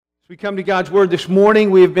We come to God's Word this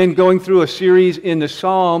morning. We have been going through a series in the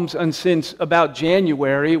Psalms, and since about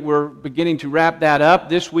January, we're beginning to wrap that up.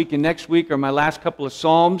 This week and next week are my last couple of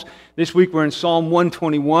Psalms. This week we're in Psalm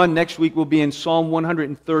 121. Next week we'll be in Psalm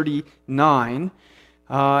 139.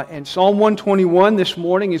 And Psalm 121 this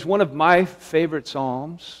morning is one of my favorite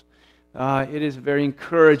Psalms. It is a very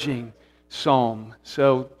encouraging Psalm.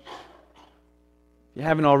 So, if you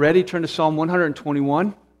haven't already, turn to Psalm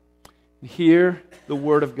 121 and hear the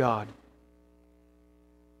Word of God.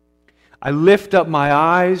 I lift up my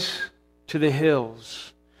eyes to the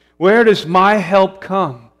hills. Where does my help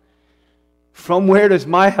come? From where does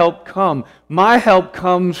my help come? My help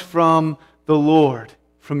comes from the Lord,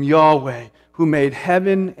 from Yahweh, who made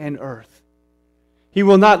heaven and earth. He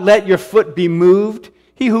will not let your foot be moved.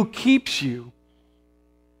 He who keeps you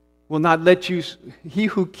will not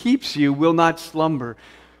slumber.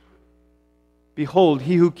 Behold,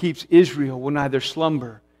 he who keeps Israel will neither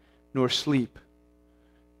slumber nor sleep.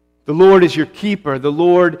 The Lord is your keeper. The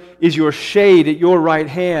Lord is your shade at your right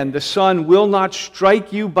hand. The sun will not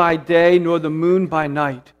strike you by day, nor the moon by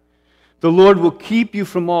night. The Lord will keep you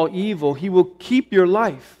from all evil. He will keep your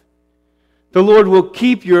life. The Lord will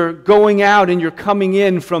keep your going out and your coming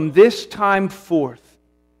in from this time forth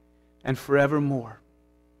and forevermore.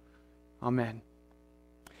 Amen.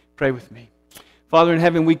 Pray with me. Father in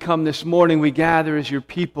heaven, we come this morning, we gather as your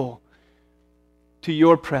people to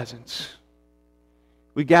your presence.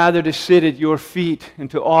 We gather to sit at your feet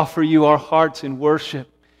and to offer you our hearts in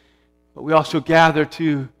worship. But we also gather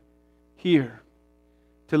to hear,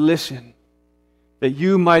 to listen, that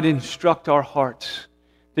you might instruct our hearts,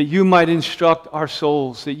 that you might instruct our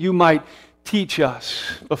souls, that you might teach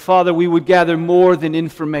us. But Father, we would gather more than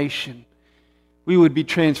information. We would be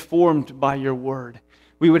transformed by your word.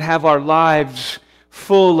 We would have our lives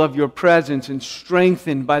full of your presence and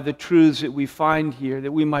strengthened by the truths that we find here,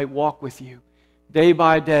 that we might walk with you day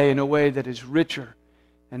by day in a way that is richer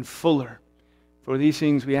and fuller. For these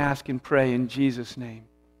things we ask and pray in Jesus' name.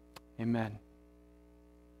 Amen.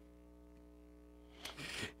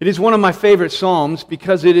 It is one of my favorite Psalms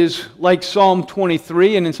because it is like Psalm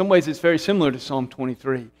 23, and in some ways it's very similar to Psalm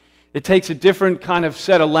 23. It takes a different kind of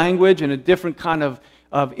set of language and a different kind of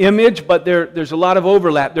image, but there's a lot of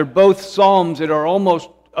overlap. They're both psalms that are almost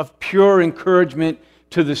of pure encouragement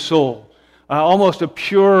to the soul. Almost a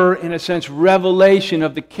pure, in a sense, revelation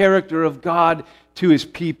of the character of God to His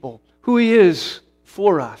people. Who He is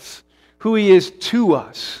for us. Who He is to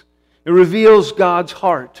us. It reveals God's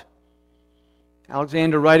heart.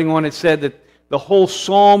 Alexander, writing on it, said that the whole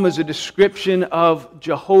psalm is a description of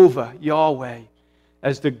Jehovah, Yahweh,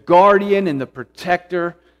 as the guardian and the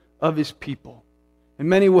protector of His people. In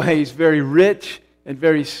many ways, very rich and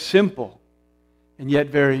very simple, and yet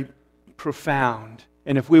very profound.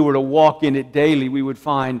 And if we were to walk in it daily, we would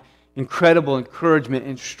find incredible encouragement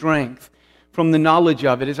and strength from the knowledge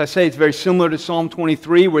of it. As I say, it's very similar to Psalm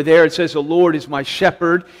 23, where there it says, the Lord is my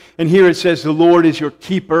shepherd, and here it says, the Lord is your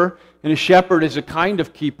keeper. And a shepherd is a kind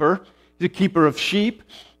of keeper. He's a keeper of sheep,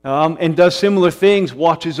 and does similar things,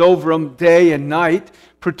 watches over them day and night,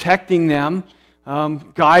 protecting them,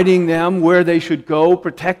 guiding them where they should go,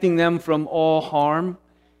 protecting them from all harm.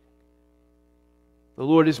 The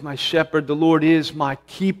Lord is my shepherd. The Lord is my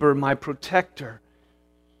keeper, my protector.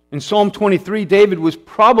 In Psalm 23, David was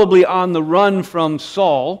probably on the run from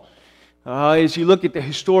Saul. As you look at the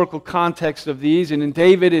historical context of these, and in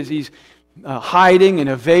David, as he's hiding and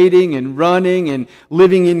evading and running and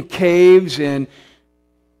living in caves and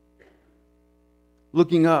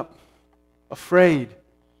looking up, afraid,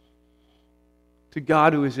 to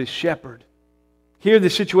God who is his shepherd. Here the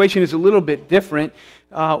situation is a little bit different.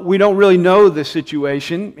 We don't really know the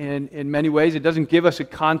situation in many ways. It doesn't give us a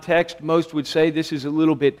context. Most would say this is a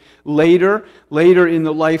little bit later in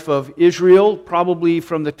the life of Israel, probably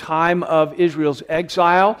from the time of Israel's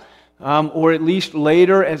exile, or at least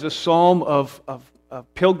later as a psalm of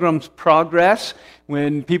pilgrim's progress,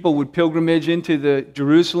 when people would pilgrimage into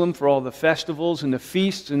Jerusalem for all the festivals and the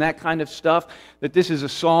feasts and that kind of stuff, that this is a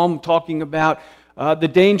psalm talking about the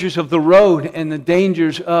dangers of the road and the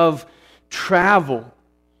dangers of travel.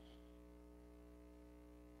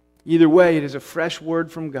 Either way, it is a fresh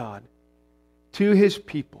word from God to His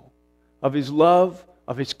people of His love,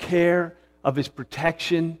 of His care, of His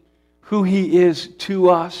protection, who He is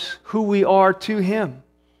to us, who we are to Him.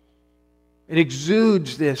 It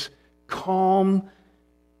exudes this calm,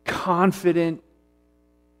 confident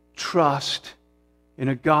trust in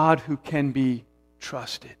a God who can be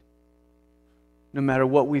trusted, no matter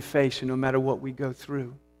what we face and no matter what we go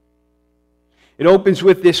through. It opens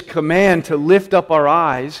with this command to lift up our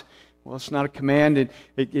eyes. Well, it's not a command.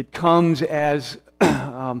 It comes as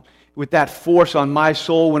with that force on my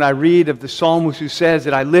soul when I read of the psalmist who says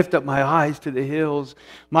that I lift up my eyes to the hills.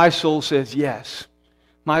 My soul says yes.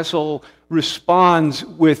 My soul responds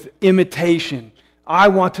with imitation. I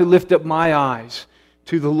want to lift up my eyes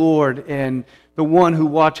to the Lord and the one who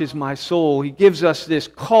watches my soul. He gives us this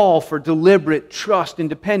call for deliberate trust and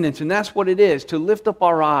dependence, and that's what it is, to lift up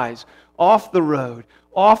our eyes off the road,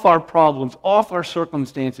 off our problems, off our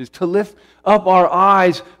circumstances, to lift up our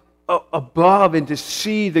eyes above and to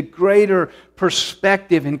see the greater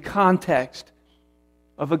perspective and context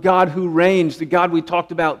of a God who reigns, the God we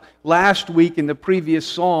talked about last week in the previous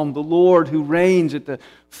psalm, the Lord who reigns at the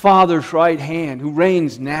Father's right hand, who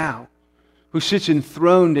reigns now, who sits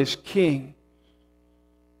enthroned as King.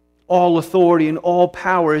 All authority and all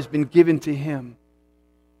power has been given to Him.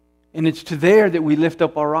 And it's to there that we lift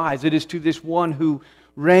up our eyes. It is to this one who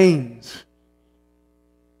reigns.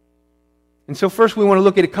 And so first we want to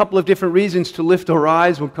look at a couple of different reasons to lift our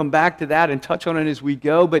eyes. We'll come back to that and touch on it as we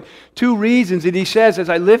go. But two reasons that he says, as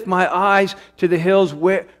I lift my eyes to the hills,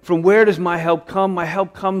 from where does my help come? My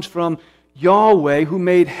help comes from Yahweh who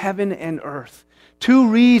made heaven and earth. Two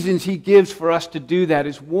reasons he gives for us to do that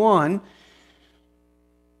is one,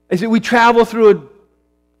 is that we travel through a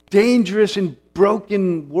dangerous and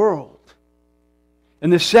broken world.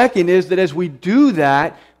 And the second is that as we do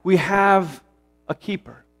that, we have a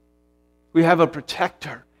keeper. We have a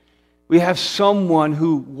protector. We have someone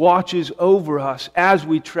who watches over us as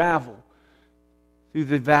we travel through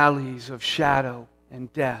the valleys of shadow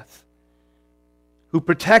and death, who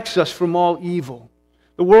protects us from all evil.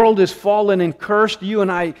 The world is fallen and cursed. You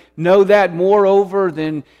and I know that moreover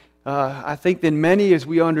than I think than many, as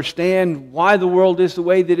we understand why the world is the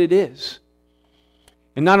way that it is.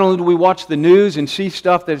 And not only do we watch the news and see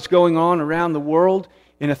stuff that's going on around the world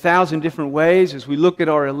in 1,000 different ways as we look at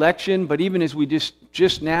our election, but even as we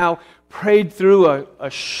just now prayed through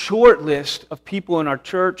a short list of people in our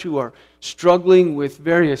church who are struggling with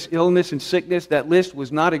various illness and sickness. That list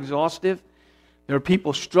was not exhaustive. There are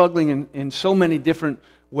people struggling in so many different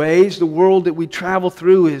ways. The world that we travel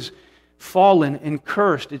through is fallen and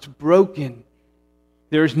cursed. It's broken.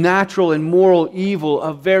 There's natural and moral evil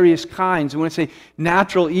of various kinds. And when I say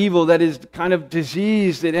natural evil, that is the kind of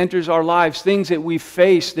disease that enters our lives, things that we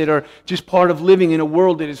face that are just part of living in a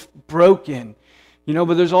world that is broken.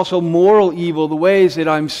 But there's also moral evil, the ways that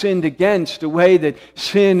I'm sinned against, the way that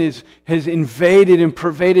sin has invaded and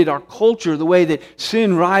pervaded our culture, the way that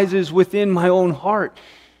sin rises within my own heart.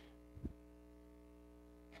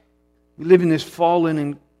 We live in this fallen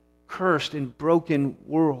and cursed and broken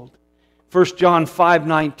world. 1 John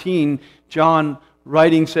 5:19, John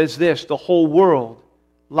writing says this, the whole world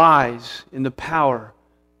lies in the power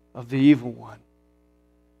of the evil one.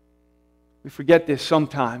 We forget this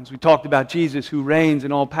sometimes. We talked about Jesus who reigns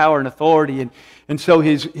in all power and authority, and so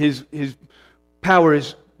his power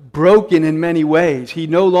is broken in many ways. He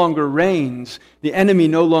no longer reigns. The enemy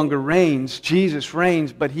no longer reigns. Jesus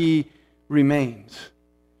reigns, but he remains.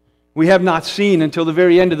 We have not seen until the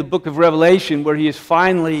very end of the book of Revelation where he is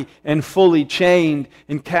finally and fully chained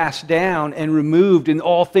and cast down and removed and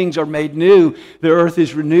all things are made new. The earth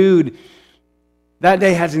is renewed. That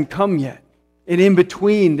day hasn't come yet. And in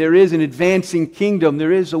between there is an advancing kingdom.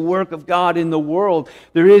 There is a work of God in the world.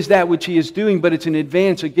 There is that which he is doing, but it's an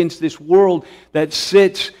advance against this world that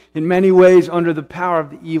sits in many ways under the power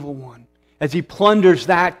of the evil one as he plunders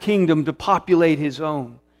that kingdom to populate his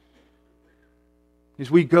own. As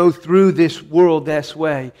we go through this world this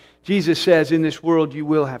way, Jesus says, in this world you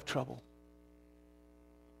will have trouble.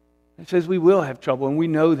 It says we will have trouble, and we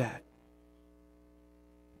know that.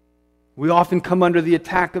 We often come under the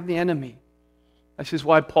attack of the enemy. This is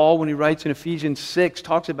why Paul, when he writes in Ephesians 6,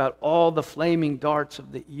 talks about all the flaming darts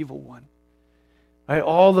of the evil one. Right?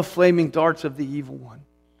 All the flaming darts of the evil one.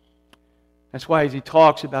 That's why as he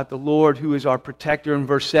talks about the Lord who is our protector in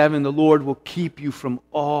verse 7, the Lord will keep you from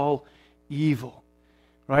all evil.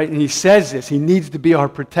 Right? And he says this, he needs to be our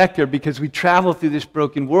protector because we travel through this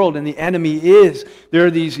broken world and the enemy there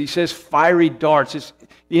are these, he says, fiery darts. It's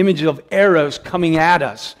the image of arrows coming at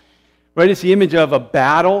us. Right? It's the image of a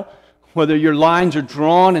battle, whether your lines are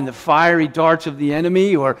drawn in the fiery darts of the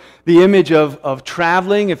enemy or the image of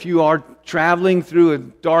traveling, if you are traveling through a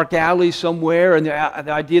dark alley somewhere and the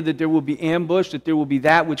idea that there will be ambush, that there will be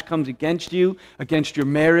that which comes against you, against your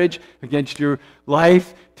marriage, against your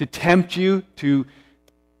life, to tempt you, to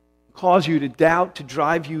cause you to doubt, to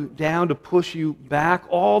drive you down, to push you back,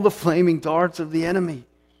 all the flaming darts of the enemy.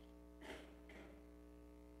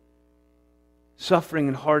 Suffering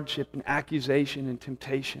and hardship and accusation and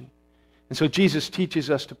temptation. And so Jesus teaches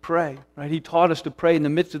us to pray, right? He taught us to pray in the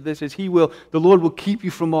midst of this as the Lord will keep you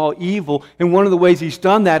from all evil. And one of the ways He's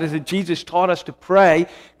done that is that Jesus taught us to pray,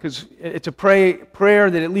 because it's a prayer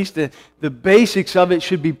that at least the basics of it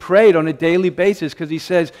should be prayed on a daily basis, because He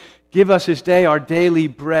says, give us this day our daily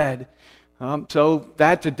bread. So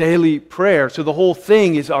that's a daily prayer. So the whole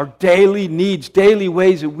thing is our daily needs, daily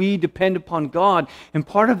ways that we depend upon God. And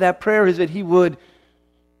part of that prayer is that He would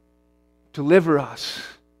deliver us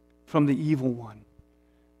from the evil one.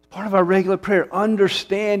 It's part of our regular prayer,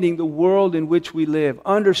 understanding the world in which we live,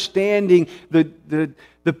 understanding the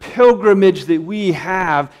pilgrimage that we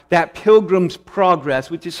have, that pilgrim's progress,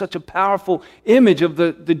 which is such a powerful image of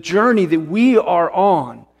the journey that we are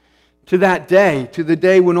on to that day, to the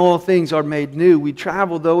day when all things are made new. We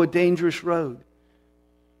travel, though, a dangerous road.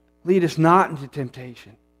 Lead us not into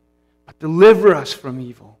temptation, but deliver us from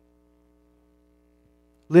evil.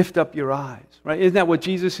 Lift up your eyes, right? Isn't that what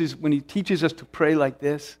Jesus is when He teaches us to pray like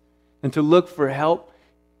this and to look for help?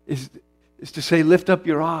 Is to say, lift up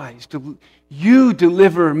your eyes. You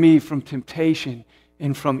deliver me from temptation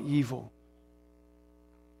and from evil.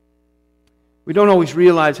 We don't always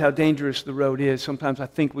realize how dangerous the road is. Sometimes I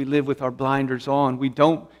think we live with our blinders on. We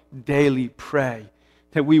don't daily pray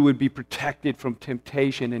that we would be protected from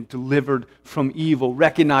temptation and delivered from evil,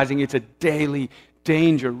 recognizing it's a daily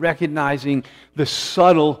danger, recognizing the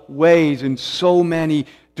subtle ways in so many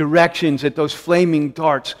directions that those flaming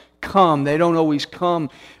darts come. They don't always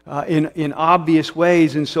come in obvious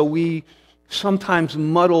ways, and so we sometimes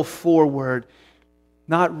muddle forward,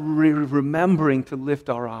 not remembering to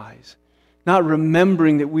lift our eyes, not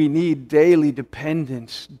remembering that we need daily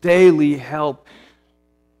dependence, daily help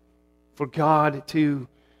for God to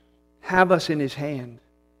have us in His hand.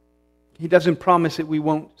 He doesn't promise that we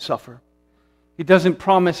won't suffer. He doesn't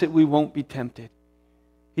promise that we won't be tempted.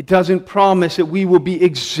 He doesn't promise that we will be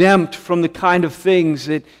exempt from the kind of things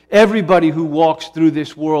that everybody who walks through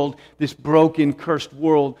this world, this broken, cursed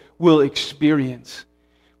world, will experience.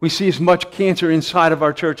 We see as much cancer inside of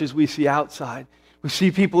our church as we see outside. We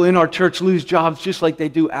see people in our church lose jobs just like they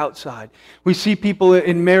do outside. We see people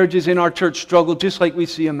in marriages in our church struggle just like we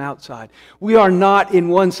see them outside. We are not, in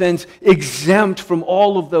one sense, exempt from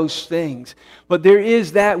all of those things. But there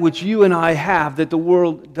is that which you and I have that the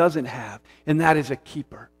world doesn't have, and that is a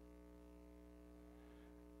keeper.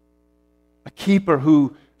 A keeper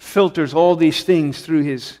who filters all these things through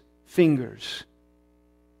His fingers.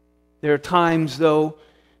 There are times, though,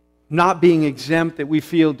 not being exempt, that we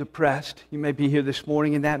feel depressed. You may be here this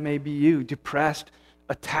morning and that may be you. Depressed,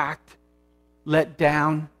 attacked, let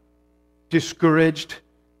down, discouraged,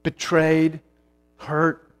 betrayed,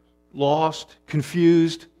 hurt, lost,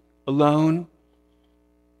 confused, alone.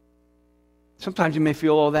 Sometimes you may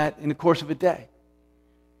feel all that in the course of a day,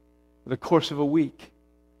 or the course of a week.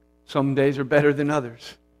 Some days are better than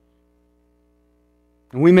others.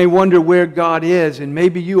 And we may wonder where God is, and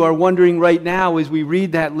maybe you are wondering right now as we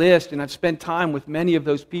read that list, and I've spent time with many of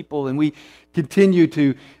those people, and we continue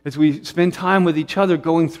to, as we spend time with each other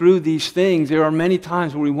going through these things, there are many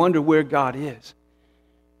times where we wonder where God is.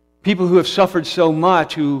 People who have suffered so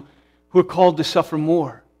much, who are called to suffer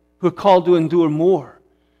more, who are called to endure more.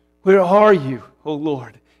 Where are you, O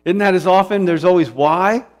Lord? Isn't that as often? There's always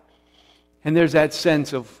why, and there's that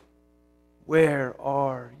sense of where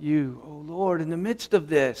are you, O Lord, in the midst of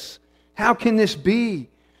this? How can this be?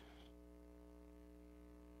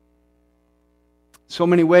 So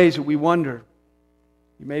many ways that we wonder.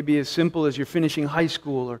 You may be as simple as you're finishing high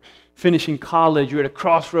school or finishing college. You're at a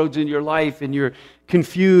crossroads in your life and you're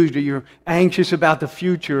confused or you're anxious about the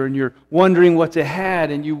future and you're wondering what's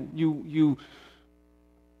ahead and you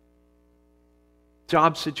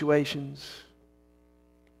job situations,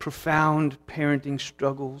 profound parenting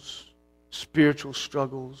struggles, spiritual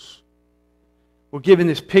struggles. We're given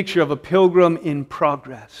this picture of a pilgrim in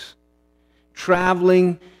progress,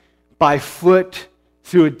 traveling by foot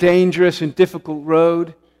through a dangerous and difficult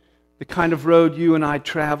road, the kind of road you and I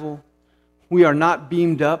travel. We are not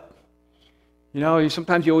beamed up. You know,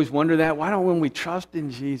 sometimes you always wonder that. Why don't, when we trust in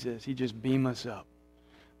Jesus, He just beam us up?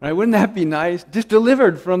 Right? Wouldn't that be nice? Just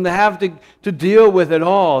delivered from the have to deal with it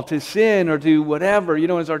all, to sin or to whatever. You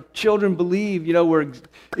know, as our children believe, you know, we're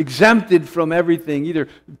exempted from everything, either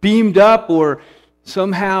beamed up or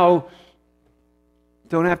somehow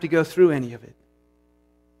don't have to go through any of it.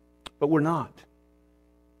 But we're not.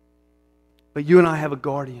 But you and I have a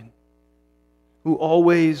guardian who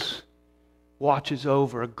always watches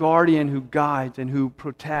over, a guardian who guides and who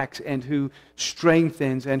protects and who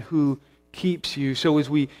strengthens and who keeps you. So as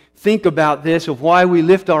we think about this, of why we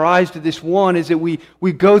lift our eyes to this one, is that we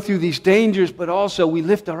go through these dangers, but also we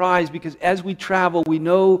lift our eyes because as we travel, we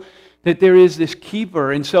know that there is this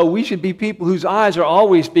keeper. And so we should be people whose eyes are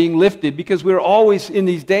always being lifted, because we're always in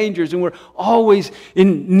these dangers and we're always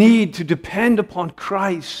in need to depend upon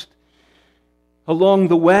Christ along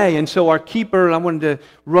the way. And so our keeper, and I wanted to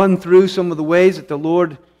run through some of the ways that the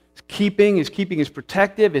Lord is keeping is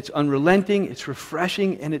protective, it's unrelenting, it's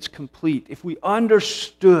refreshing, and it's complete. If we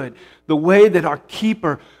understood the way that our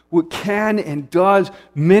keeper can and does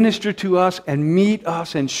minister to us and meet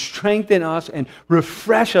us and strengthen us and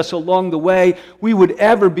refresh us along the way, we would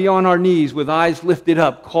ever be on our knees with eyes lifted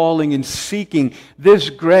up, calling and seeking this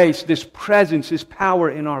grace, this presence, this power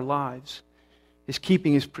in our lives. His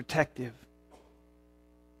keeping is protective.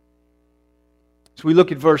 So we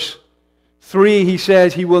look at verse 3, he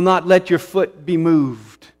says, He will not let your foot be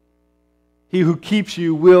moved. He who keeps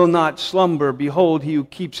you will not slumber. Behold, he who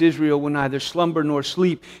keeps Israel will neither slumber nor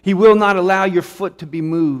sleep. He will not allow your foot to be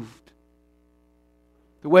moved.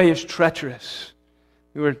 The way is treacherous.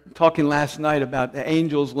 We were talking last night about the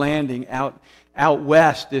angels landing out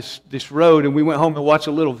west, this road, and we went home and watched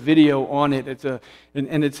a little video on it.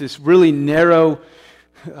 It's this really narrow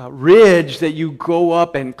ridge that you go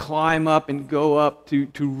up and climb up and go up to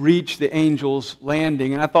reach the angels'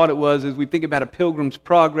 landing. And I thought it was, as we think about a pilgrim's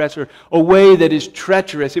progress or a way that is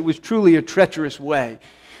treacherous, it was truly a treacherous way.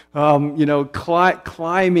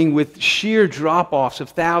 Climbing with sheer drop-offs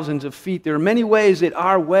of thousands of feet. There are many ways that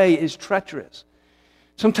our way is treacherous.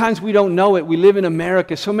 Sometimes we don't know it. We live in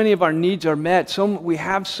America. So many of our needs are met. We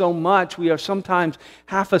have so much. We are sometimes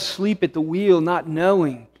half asleep at the wheel, not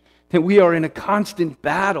knowing that we are in a constant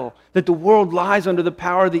battle, that the world lies under the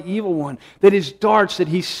power of the evil one, that his darts that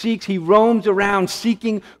he seeks, he roams around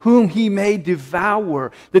seeking whom he may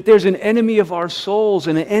devour, that there's an enemy of our souls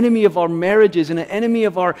and an enemy of our marriages and an enemy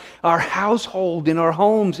of our household and our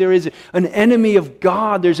homes. There is an enemy of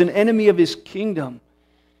God. There's an enemy of his kingdom.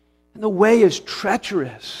 And the way is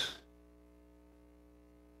treacherous.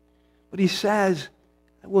 But he says,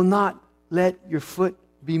 I will not let your foot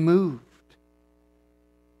be moved.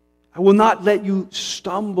 I will not let you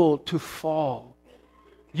stumble to fall.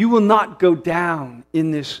 You will not go down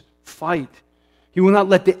in this fight. You will not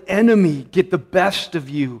let the enemy get the best of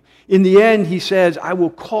you. In the end, he says, I will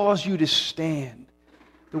cause you to stand.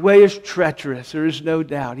 The way is treacherous, there is no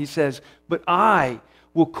doubt. He says, but I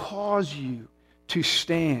will cause you to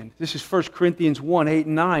stand. This is 1 Corinthians 1, 8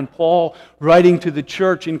 and 9. Paul writing to the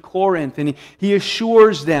church in Corinth, and he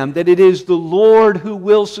assures them that it is the Lord who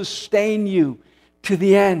will sustain you to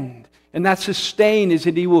the end. And that sustain is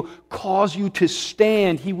that he will cause you to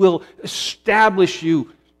stand. He will establish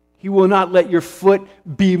you. He will not let your foot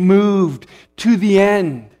be moved to the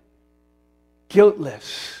end.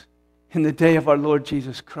 Guiltless in the day of our Lord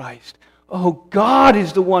Jesus Christ. Oh, God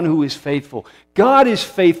is the one who is faithful. God is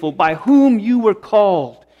faithful, by whom you were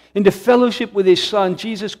called into fellowship with his Son,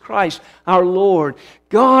 Jesus Christ, our Lord.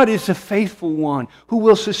 God is the faithful one who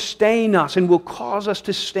will sustain us and will cause us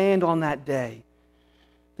to stand on that day.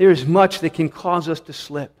 There is much that can cause us to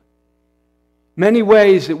slip. Many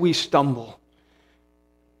ways that we stumble.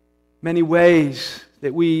 Many ways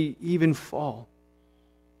that we even fall.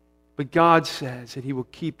 But God says that he will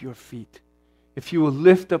keep your feet. If you will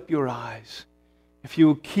lift up your eyes, if you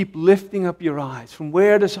will keep lifting up your eyes, from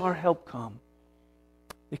where does our help come?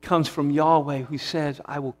 It comes from Yahweh, who says,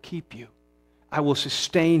 I will keep you. I will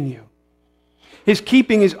sustain you. His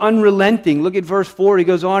keeping is unrelenting. Look at verse 4. He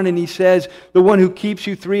goes on and he says, the one who keeps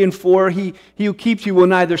you, 3 and 4, he who keeps you will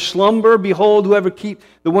neither slumber. Behold, the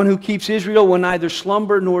one who keeps Israel will neither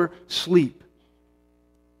slumber nor sleep.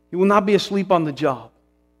 He will not be asleep on the job.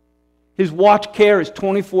 His watch care is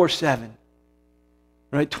 24/7.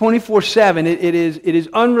 Right? 24/7. It is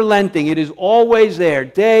unrelenting. It is always there,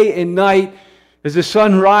 day and night. As the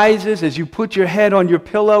sun rises, as you put your head on your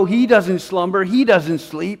pillow, he doesn't slumber, he doesn't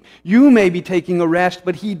sleep. You may be taking a rest,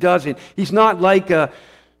 but he doesn't. He's not like a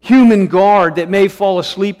human guard that may fall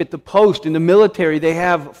asleep at the post. In the military, they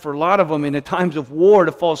have, for a lot of them, in the times of war,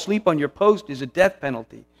 to fall asleep on your post is a death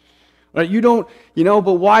penalty. Right? You don't,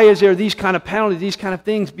 but why is there these kind of penalties, these kind of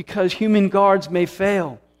things? Because human guards may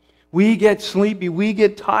fail. We get sleepy, we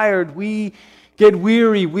get tired, we get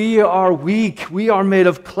weary, we are weak, we are made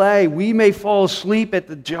of clay, we may fall asleep at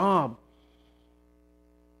the job.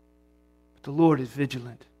 But the Lord is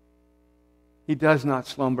vigilant. He does not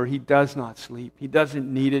slumber, he does not sleep, he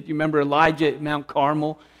doesn't need it. You remember Elijah at Mount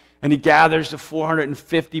Carmel? And he gathers the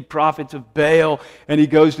 450 prophets of Baal, and he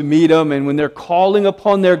goes to meet them, and when they're calling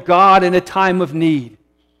upon their God in a time of need,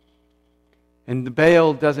 and the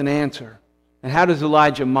Baal doesn't answer. And how does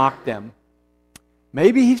Elijah mock them?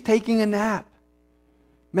 Maybe he's taking a nap.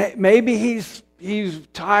 Maybe he's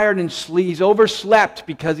tired and he's overslept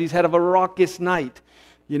because he's had a raucous night.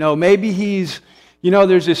 Maybe he's,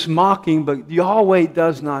 there's this mocking, but Yahweh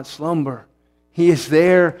does not slumber. He is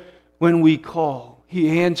there when we call.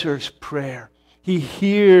 He answers prayer. He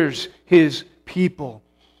hears His people.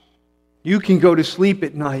 You can go to sleep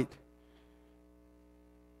at night.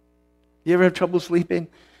 You ever have trouble sleeping?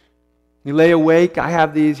 You lay awake. I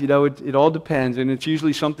have these, it all depends, and it's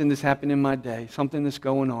usually something that's happened in my day, something that's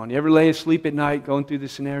going on. You ever lay asleep at night going through the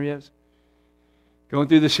scenarios? Going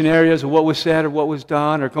through the scenarios of what was said or what was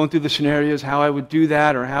done, or going through the scenarios how I would do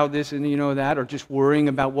that, or how this and that, or just worrying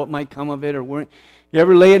about what might come of it, or worrying. You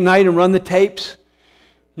ever lay at night and run the tapes?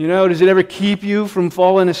 Does it ever keep you from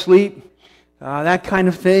falling asleep? That kind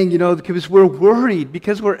of thing, because we're worried,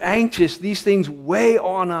 because we're anxious. These things weigh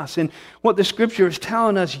on us. And what the Scripture is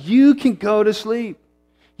telling us, you can go to sleep.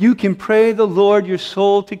 You can pray the Lord your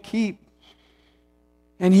soul to keep.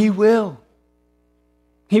 And He will.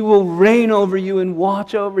 He will reign over you and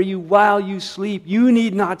watch over you while you sleep. You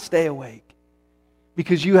need not stay awake,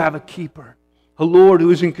 because you have a keeper, a Lord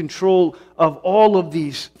who is in control of all of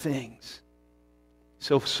these things.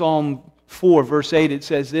 So Psalm 4, verse 8, it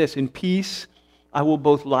says this, "In peace I will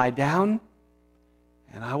both lie down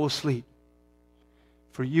and I will sleep.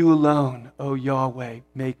 For you alone, O Yahweh,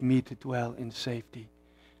 make me to dwell in safety."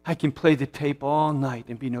 I can play the tape all night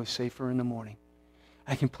and be no safer in the morning.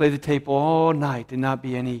 I can play the tape all night and not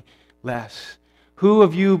be any less. Who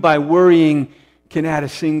of you, by worrying, can add a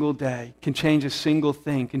single day, can change a single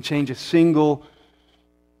thing, can change a single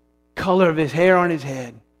color of his hair on his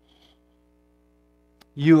head?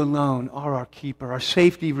 You alone are our keeper. Our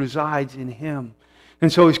safety resides in Him.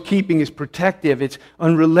 And so His keeping is protective, it's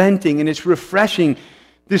unrelenting, and it's refreshing.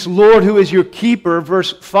 This Lord who is your keeper,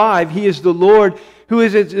 verse 5, He is the Lord who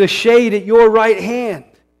is the shade at your right hand.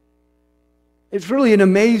 It's really an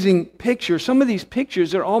amazing picture. Some of these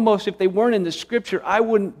pictures are almost, if they weren't in the Scripture, I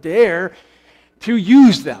wouldn't dare to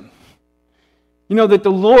use them. That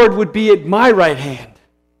the Lord would be at my right hand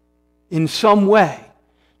in some way.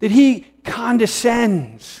 That He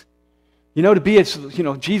condescends. To be at,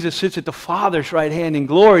 Jesus sits at the Father's right hand in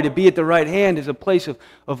glory. To be at the right hand is a place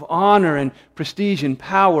of honor and prestige and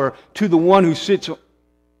power to the one who sits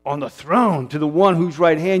on the throne, to the one whose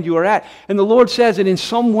right hand you are at. And the Lord says that in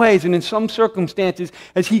some ways and in some circumstances,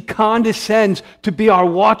 as He condescends to be our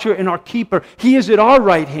watcher and our keeper, He is at our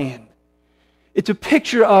right hand. It's a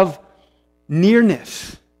picture of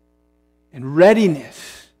nearness and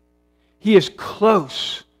readiness. He is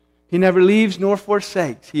close. He never leaves nor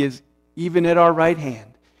forsakes. He is even at our right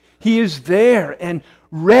hand. He is there and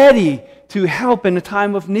ready to help in a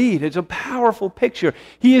time of need. It's a powerful picture.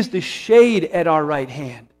 He is the shade at our right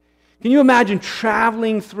hand. Can you imagine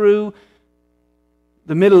traveling through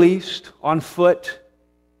the Middle East on foot?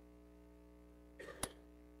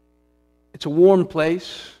 It's a warm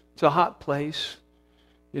place. It's a hot place.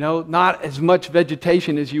 Not as much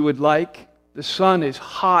vegetation as you would like. The sun is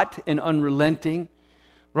hot and unrelenting.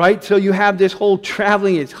 Right? So you have this whole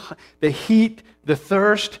traveling, it's the heat, the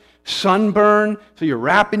thirst, sunburn. So you're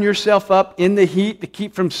wrapping yourself up in the heat to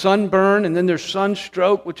keep from sunburn. And then there's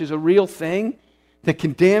sunstroke, which is a real thing that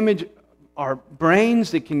can damage our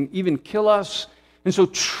brains, that can even kill us. And so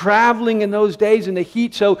traveling in those days in the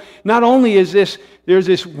heat, so not only is there's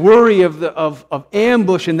this worry of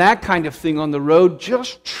ambush and that kind of thing on the road,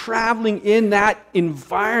 just traveling in that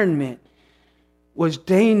environment was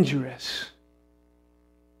dangerous.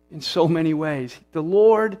 In so many ways. The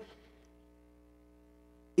Lord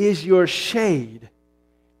is your shade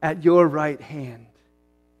at your right hand.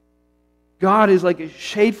 God is like a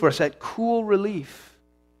shade for us, that cool relief.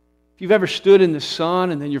 If you've ever stood in the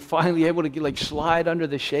sun and then you're finally able to slide under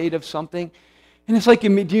the shade of something, and it's like,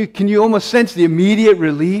 can you almost sense the immediate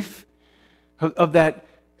relief of that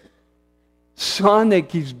sun that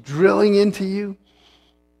keeps drilling into you?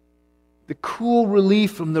 The cool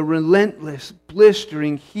relief from the relentless,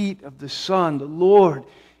 blistering heat of the sun. The Lord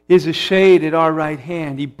is a shade at our right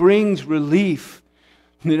hand. He brings relief.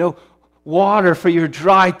 Water for your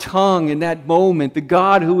dry tongue in that moment. The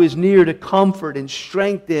God who is near to comfort and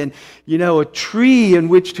strengthen. A tree in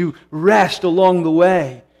which to rest along the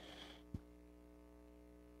way.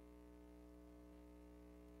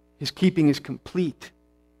 His keeping is complete.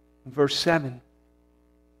 In verse 7,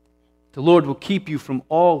 the Lord will keep you from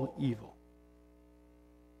all evil.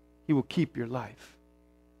 He will keep your life.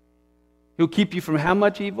 He'll keep you from how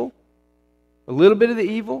much evil? A little bit of the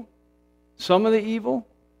evil? Some of the evil?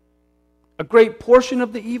 A great portion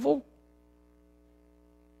of the evil?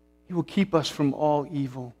 He will keep us from all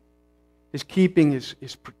evil. His keeping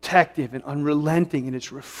is protective and unrelenting, and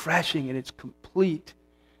it's refreshing and it's complete.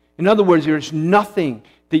 In other words, there is nothing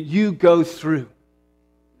that you go through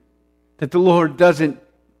that the Lord doesn't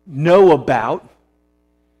know about,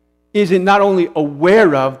 isn't not only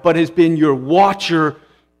aware of, but has been your watcher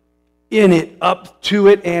in it, up to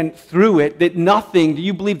it, and through it, that nothing, do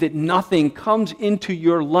you believe that nothing comes into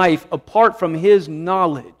your life apart from His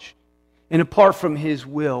knowledge and apart from His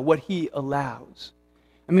will, what He allows?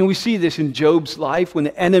 I mean, we see this in Job's life. When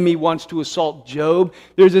the enemy wants to assault Job,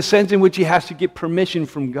 there's a sense in which he has to get permission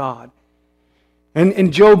from God.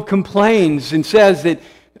 And Job complains and says that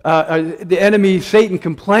the enemy, Satan,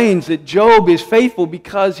 complains that Job is faithful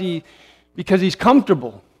because he's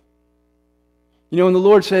comfortable. You know, and the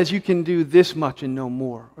Lord says, you can do this much and no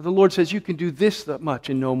more. Or the Lord says, you can do this much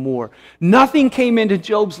and no more. Nothing came into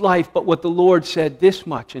Job's life but what the Lord said, this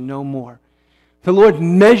much and no more. The Lord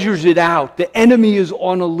measures it out. The enemy is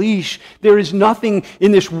on a leash. There is nothing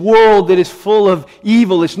in this world that is full of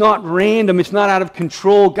evil. It's not random. It's not out of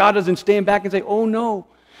control. God doesn't stand back and say, oh no.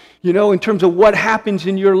 You know, in terms of what happens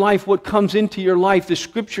in your life, what comes into your life, the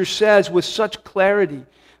Scripture says with such clarity,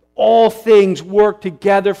 all things work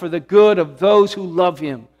together for the good of those who love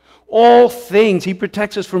Him. All things. He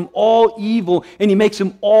protects us from all evil, and He makes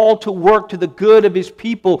them all to work to the good of His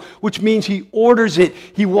people, which means He orders it.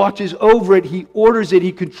 He watches over it. He orders it.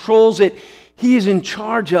 He controls it. He is in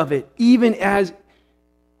charge of it, even as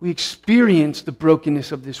we experience the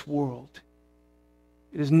brokenness of this world.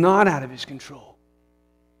 It is not out of His control.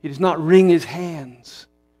 He does not wring His hands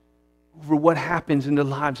over what happens in the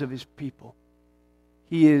lives of His people.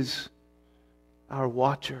 He is our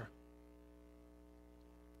watcher.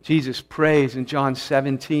 Jesus prays in John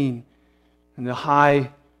 17 in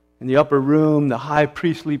the upper room, the high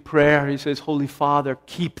priestly prayer. He says, Holy Father,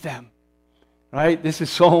 keep them. Right? This is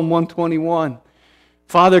Psalm 121.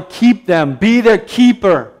 Father, keep them. Be their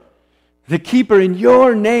keeper. The keeper in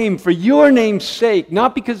your name, for your name's sake.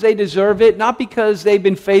 Not because they deserve it, not because they've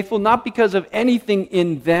been faithful, not because of anything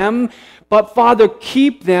in them, but Father,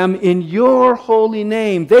 keep them in your holy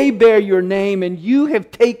name. They bear your name, and you have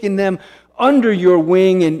taken them under your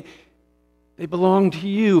wing, and they belong to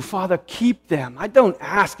you. Father, keep them. I don't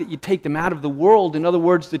ask that you take them out of the world. In other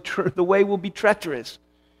words, the way will be treacherous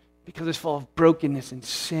because it's full of brokenness and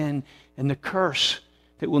sin and the curse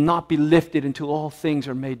that will not be lifted until all things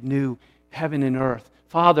are made new, heaven and earth.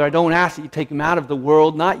 Father, I don't ask that you take them out of the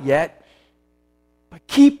world, not yet, but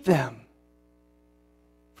keep them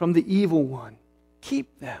from the evil one.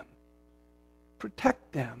 Keep them.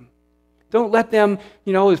 Protect them. Don't let them,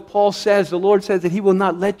 you know, as Paul says, the Lord says that He will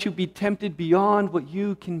not let you be tempted beyond what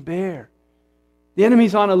you can bear. The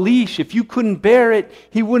enemy's on a leash. If you couldn't bear it,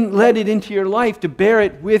 He wouldn't let it into your life. To bear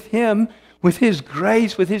it with Him, with His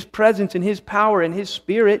grace, with His presence and His power and His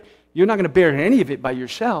Spirit, you're not going to bear any of it by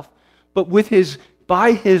yourself. But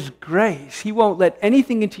by His grace, He won't let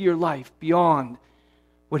anything into your life beyond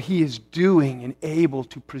what He is doing and able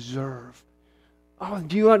to preserve. Oh,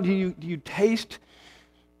 do you taste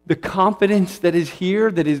the confidence that is here,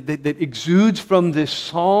 that exudes from this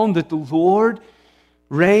psalm, that the Lord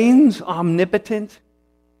reigns omnipotent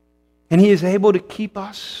and He is able to keep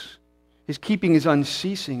us? His keeping is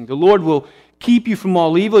unceasing. The Lord will keep you from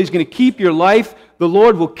all evil. He's going to keep your life. The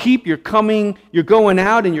Lord will keep your going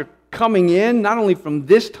out and your coming in, not only from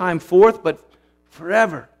this time forth, but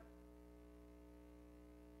forever.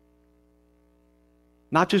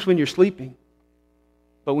 Not just when you're sleeping,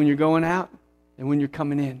 but when you're going out and when you're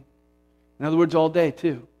coming in. In other words, all day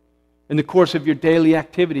too. In the course of your daily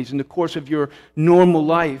activities, in the course of your normal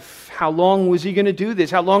life. How long was He going to do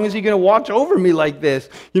this? How long is He going to watch over me like this?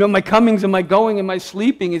 You know, my comings and my going and my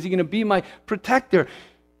sleeping. Is He going to be my protector?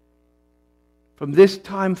 From this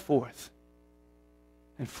time forth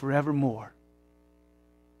and forevermore,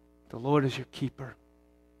 the Lord is your keeper.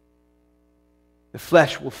 The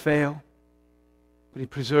flesh will fail, but He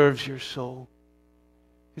preserves your soul.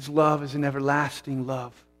 His love is an everlasting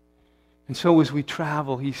love. And so as we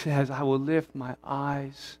travel, He says, I will lift my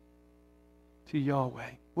eyes to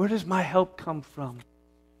Yahweh. Where does my help come from,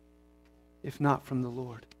 if not from the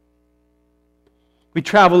Lord? We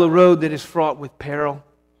travel a road that is fraught with peril.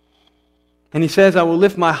 And He says, I will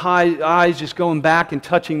lift my eyes, just going back and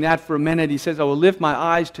touching that for a minute. He says, I will lift my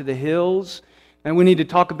eyes to the hills. And we need to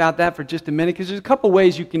talk about that for just a minute, because there's a couple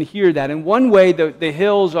ways you can hear that. In one way, the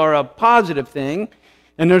hills are a positive thing.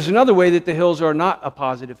 And there's another way that the hills are not a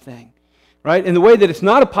positive thing. right? And the way that it's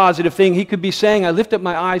not a positive thing, he could be saying, I lift up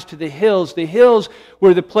my eyes to the hills. The hills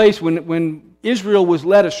were the place when Israel was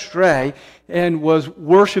led astray and was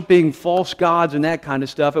worshiping false gods and that kind of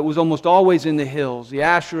stuff. It was almost always in the hills. The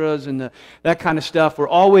Asherahs and that kind of stuff were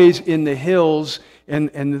always in the hills, and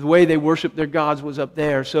the way they worshiped their gods was up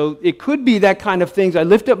there. So it could be that kind of things. I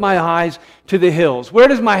lift up my eyes to the hills. Where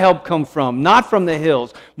does my help come from? Not from the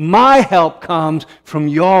hills. My help comes from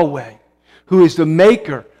Yahweh, who is the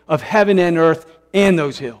maker of heaven and earth and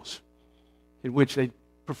those hills in which they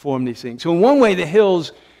perform these things. So in one way, the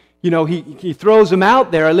hills, he throws them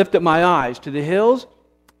out there. I lift up my eyes to the hills.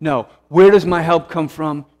 No. Where does my help come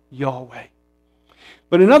from? Yahweh.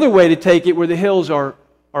 But another way to take it, where the hills are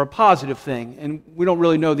a positive thing, and we don't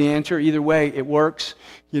really know the answer. Either way, it works,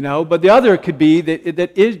 But the other could be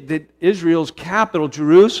that Israel's capital,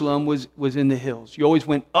 Jerusalem, was in the hills. You always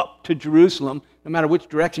went up to Jerusalem, no matter which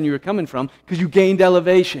direction you were coming from, because you gained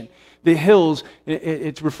elevation. The hills,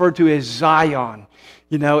 it's referred to as Zion,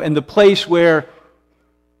 and the place where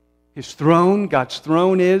His throne, God's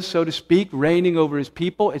throne is, so to speak, reigning over His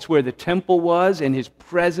people. It's where the temple was and His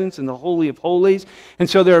presence in the Holy of Holies. And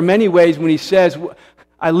so there are many ways when He says,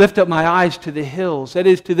 I lift up my eyes to the hills. That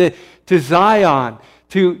is to Zion,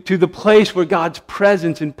 to the place where God's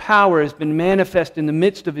presence and power has been manifest in the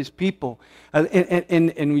midst of His people.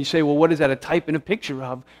 And we say, well, what is that a type and a picture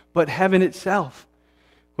of? But heaven itself,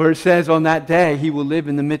 where it says on that day He will live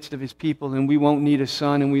in the midst of His people, and we won't need a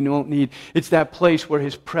sun, and we won't need... It's that place where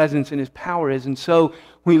His presence and His power is. And so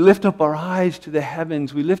we lift up our eyes to the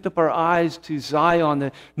heavens. We lift up our eyes to Zion,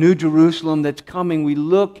 the new Jerusalem that's coming. We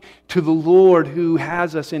look to the Lord who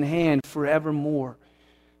has us in hand forevermore.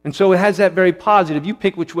 And so it has that very positive. You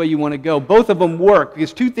pick which way you want to go. Both of them work,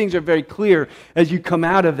 because two things are very clear as you come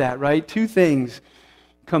out of that, right? Two things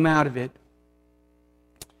come out of it.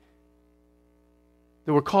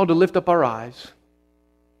 That we're called to lift up our eyes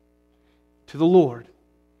to the Lord,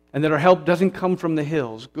 and that our help doesn't come from the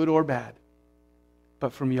hills, good or bad,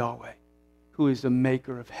 but from Yahweh, who is the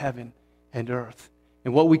maker of heaven and earth.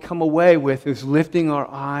 And what we come away with is lifting our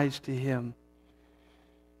eyes to Him,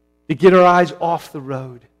 to get our eyes off the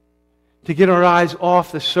road, to get our eyes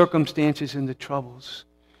off the circumstances and the troubles,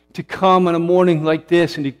 to come on a morning like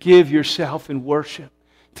this and to give yourself in worship,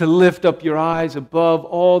 to lift up your eyes above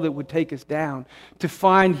all that would take us down, to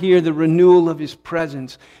find here the renewal of His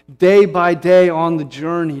presence day by day on the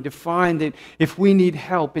journey, to find that if we need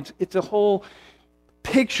help, it's a whole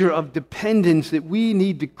picture of dependence that we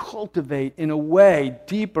need to cultivate in a way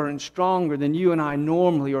deeper and stronger than you and I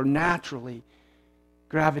normally or naturally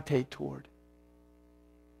gravitate toward.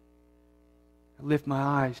 I lift my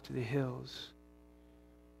eyes to the hills.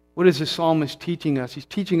 What is the psalmist teaching us? He's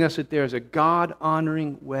teaching us that there is a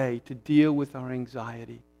God-honoring way to deal with our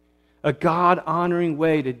anxiety, a God-honoring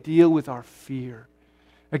way to deal with our fear,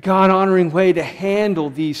 a God-honoring way to handle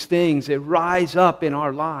these things that rise up in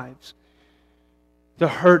our lives, the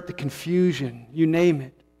hurt, the confusion, you name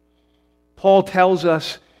it. Paul tells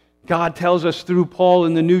us, God tells us through Paul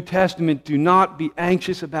in the New Testament, do not be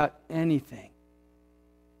anxious about anything,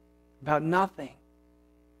 about nothing.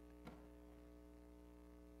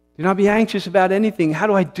 Do not be anxious about anything. How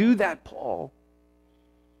do I do that, Paul?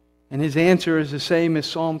 And his answer is the same as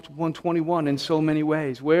Psalm 121 in so many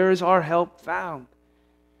ways. Where is our help found?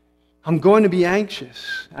 I'm going to be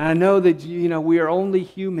anxious. And I know that we are only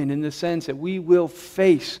human in the sense that we will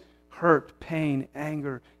face hurt, pain,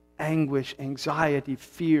 anger, anguish, anxiety,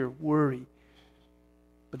 fear, worry.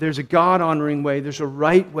 But there's a God-honoring way. There's a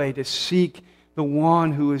right way to seek the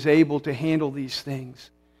one who is able to handle these things.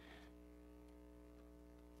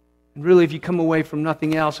 And really, if you come away from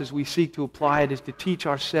nothing else as we seek to apply it, is to teach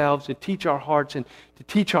ourselves, to teach our hearts, and to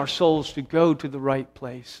teach our souls to go to the right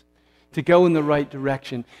place, to go in the right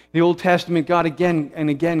direction. In the Old Testament, God again and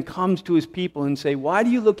again comes to His people and say, why do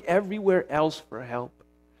you look everywhere else for help?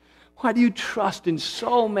 Why do you trust in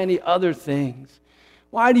so many other things?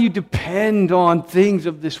 Why do you depend on things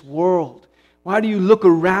of this world? Why do you look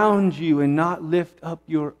around you and not lift up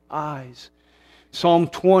your eyes? Psalm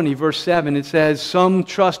 20, verse 7, it says, some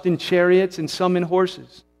trust in chariots and some in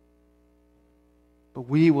horses, but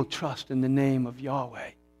we will trust in the name of Yahweh,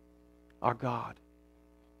 our God.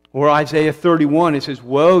 Or Isaiah 31, it says,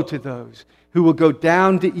 woe to those who will go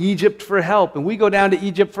down to Egypt for help. And we go down to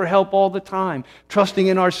Egypt for help all the time, trusting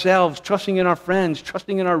in ourselves, trusting in our friends,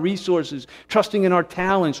 trusting in our resources, trusting in our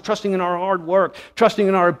talents, trusting in our hard work, trusting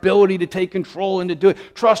in our ability to take control and to do it,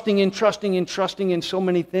 trusting in so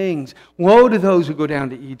many things. Woe to those who go down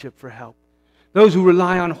to Egypt for help. Those who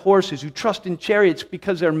rely on horses, who trust in chariots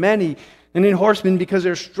because they're many, and in horsemen because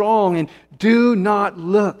they're strong, and do not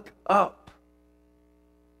look up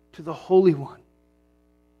to the Holy One.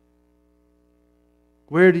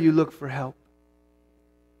 Where do you look for help?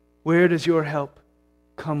 Where does your help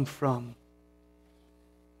come from?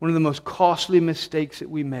 One of the most costly mistakes that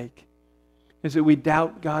we make is that we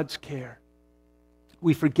doubt God's care.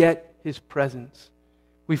 We forget His presence.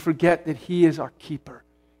 We forget that He is our keeper,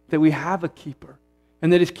 that we have a keeper,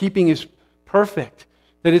 and that His keeping is perfect,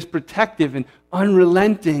 that it's protective and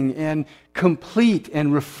unrelenting and complete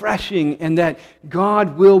and refreshing, and that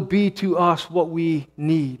God will be to us what we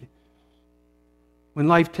need. When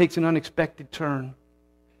life takes an unexpected turn,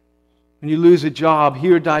 when you lose a job,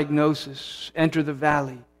 hear a diagnosis, enter the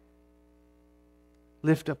valley,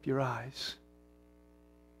 lift up your eyes.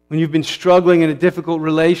 When you've been struggling in a difficult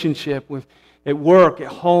relationship at work, at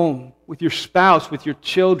home, with your spouse, with your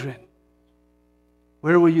children,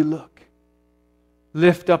 where will you look?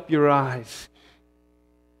 Lift up your eyes.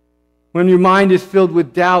 When your mind is filled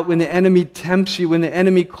with doubt, when the enemy tempts you, when the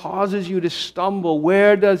enemy causes you to stumble,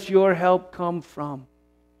 where does your help come from?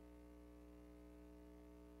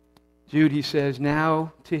 Jude, he says,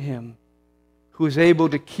 now to Him who is able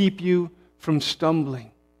to keep you from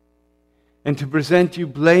stumbling and to present you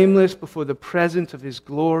blameless before the presence of His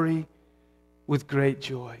glory with great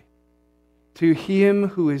joy. To Him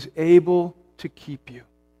who is able to keep you.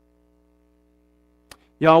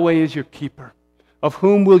 Yahweh is your keeper. Of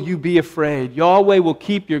whom will you be afraid? Yahweh will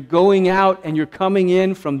keep your going out and your coming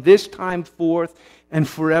in from this time forth and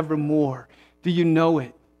forevermore. Do you know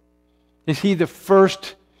it? Is He the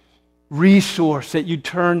first resource that you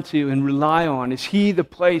turn to and rely on? Is He the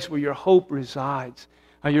place where your hope resides?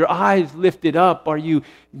 Are your eyes lifted up? Are you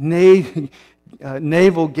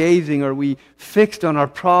navel gazing? Are we fixed on our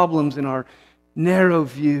problems and our narrow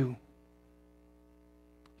view?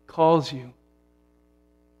 He calls you.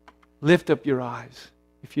 Lift up your eyes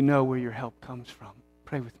if you know where your help comes from.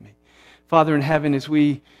 Pray with me. Father in heaven, as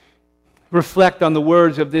we reflect on the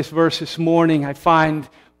words of this verse this morning, I find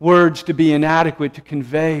words to be inadequate to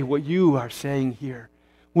convey what you are saying here.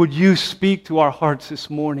 Would you speak to our hearts this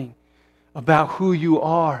morning about who you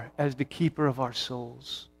are as the keeper of our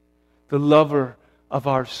souls, the lover of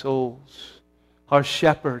our souls, our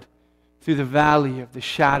shepherd through the valley of the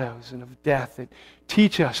shadows and of death. And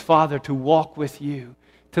teach us, Father, to walk with you,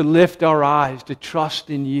 to lift our eyes, to trust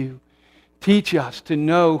in you. Teach us to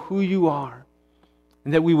know who you are,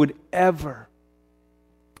 and that we would ever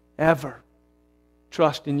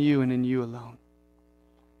trust in you and in you alone.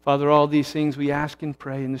 Father, all these things we ask and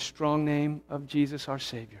pray in the strong name of Jesus our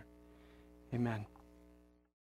Savior. Amen.